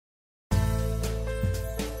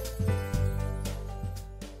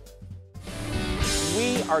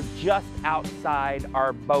are just outside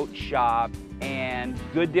our boat shop, and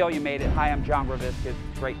good deal, you made it. Hi, I'm John Graviscus.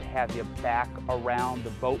 It's great to have you back around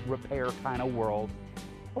the boat repair kind of world.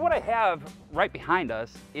 And what I have right behind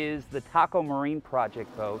us is the Taco Marine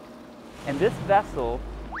project boat, and this vessel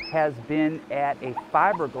has been at a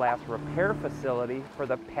fiberglass repair facility for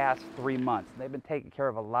the past 3 months. They've been taking care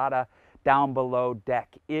of a lot of down below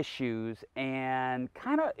deck issues, and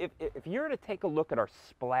kind of if you were to take a look at our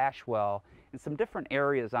splash well in some different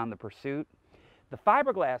areas on the Pursuit, the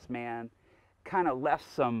fiberglass man kind of left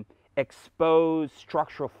some exposed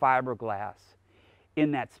structural fiberglass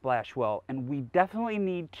in that splash well, and we definitely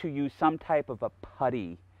need to use some type of a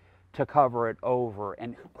putty to cover it over.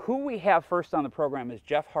 And who we have first on the program is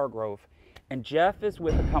Jeff Hargrove, and Jeff is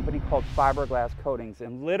with a company called Fiberglass Coatings,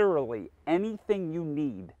 and literally anything you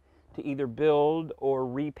need to either build or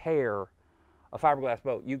repair a fiberglass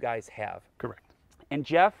boat, you guys have. Correct. And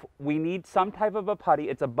Jeff, we need some type of a putty.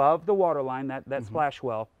 It's above the water line, that splash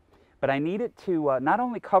well, but I need it to not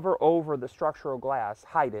only cover over the structural glass,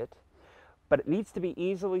 hide it, but it needs to be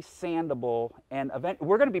easily sandable. And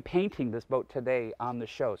we're going to be painting this boat today on the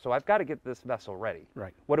show, so I've got to get this vessel ready.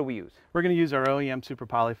 Right. What do we use? We're going to use our OEM Super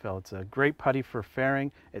Polyfill. It's a great putty for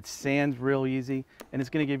fairing. It sands real easy, and it's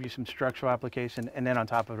going to give you some structural application, and then on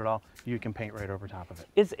top of it all, you can paint right over top of it.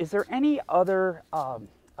 Is there any other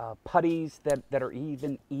putties that are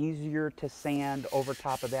even easier to sand over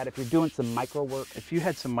top of that if you're doing some micro work? If you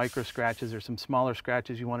had some micro scratches or some smaller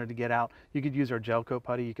scratches you wanted to get out, you could use our gel coat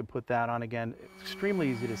putty. You could put that on again. It's extremely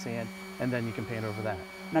easy to sand, and then you can paint over that.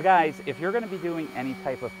 Now guys, if you're going to be doing any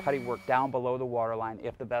type of putty work down below the water line,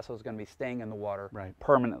 if the vessel is going to be staying in the water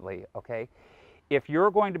permanently, okay? If you're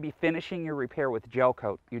going to be finishing your repair with gel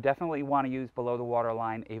coat, you definitely want to use below the water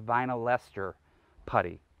line a vinyl Lester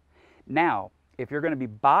putty. Now, if you're going to be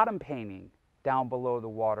bottom painting down below the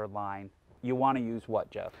water line, you want to use what,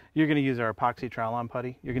 Jeff? You're going to use our epoxy Trowelon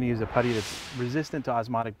putty. You're going to use a putty that's resistant to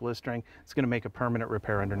osmotic blistering. It's going to make a permanent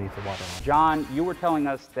repair underneath the water line. John, you were telling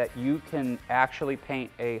us that you can actually paint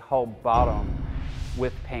a hull bottom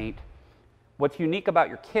with paint. What's unique about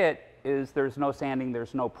your kit is there's no sanding,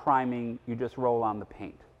 there's no priming, you just roll on the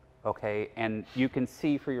paint, okay? And you can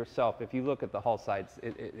see for yourself, if you look at the hull sides,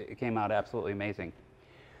 it came out absolutely amazing.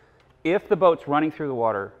 If the boat's running through the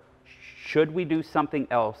water, should we do something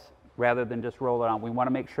else rather than just roll it on? We want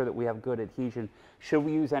to make sure that we have good adhesion. Should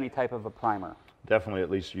we use any type of a primer? Definitely at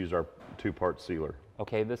least use our 2-part sealer.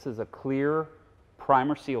 Okay, this is a clear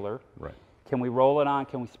primer sealer. Right. Can we roll it on?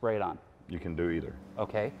 Can we spray it on? You can do either.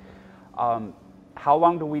 Okay. How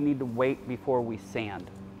long do we need to wait before we sand?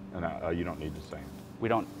 And you don't need to sand. We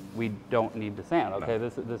don't need to sand. Okay, No.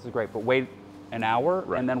 this is great. But wait an hour,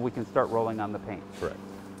 Right. and then we can start rolling on the paint. Correct.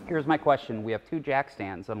 Here's my question. We have 2 jack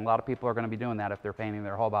stands, and a lot of people are going to be doing that if they're painting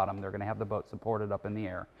their hull bottom. They're going to have the boat supported up in the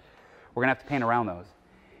air. We're going to have to paint around those.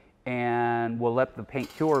 And we'll let the paint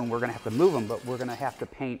cure, and we're going to have to move them, but we're going to have to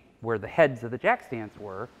paint where the heads of the jack stands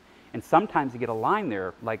were. And sometimes you get a line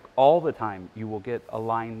there, like all the time you will get a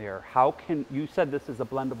line there. How can, you said this is a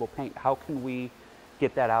blendable paint, how can we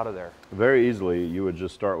get that out of there? Very easily, you would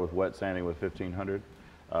just start with wet sanding with 1500,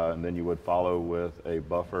 and then you would follow with a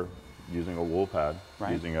buffer using a wool pad,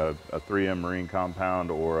 using a 3M marine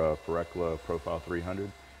compound or a Ferecla Profile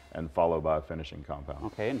 300, and followed by a finishing compound.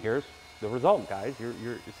 Okay, and here's the result, guys.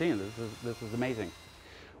 You're seeing this is amazing.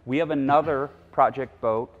 We have another project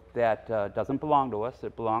boat that doesn't belong to us.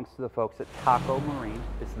 It belongs to the folks at Taco Marine.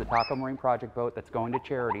 This is the Taco Marine project boat that's going to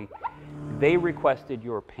charity. They requested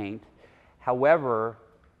your paint. However,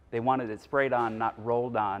 they wanted it sprayed on, not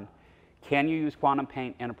rolled on. Can you use quantum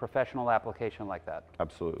paint in a professional application like that?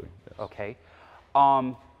 Absolutely, yes. Okay.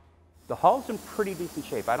 The hull's in pretty decent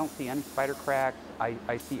shape. I don't see any spider cracks.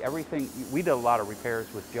 I see everything. We did a lot of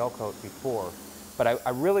repairs with gel coat before, but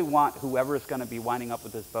I really want whoever is going to be winding up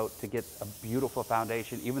with this boat to get a beautiful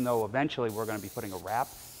foundation, even though eventually we're going to be putting a wrap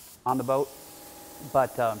on the boat.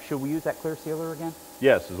 But should we use that clear sealer again?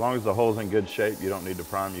 Yes, as long as the hull's in good shape, you don't need to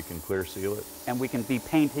prime, you can clear seal it. And we can be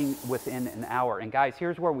painting within an hour. And guys,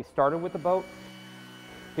 here's where we started with the boat.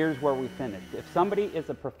 Here's where we finished. If somebody is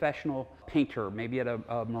a professional painter, maybe at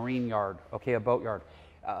a marine yard, okay, a boat yard,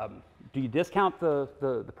 do you discount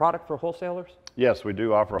the product for wholesalers? Yes, we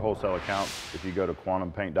do offer wholesale accounts. If you go to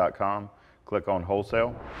quantumpaint.com, click on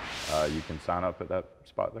wholesale, you can sign up at that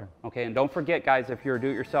spot there. Okay, and don't forget, guys, if you're a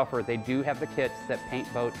do-it-yourselfer, they do have the kits that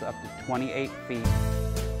paint boats up to 28 feet.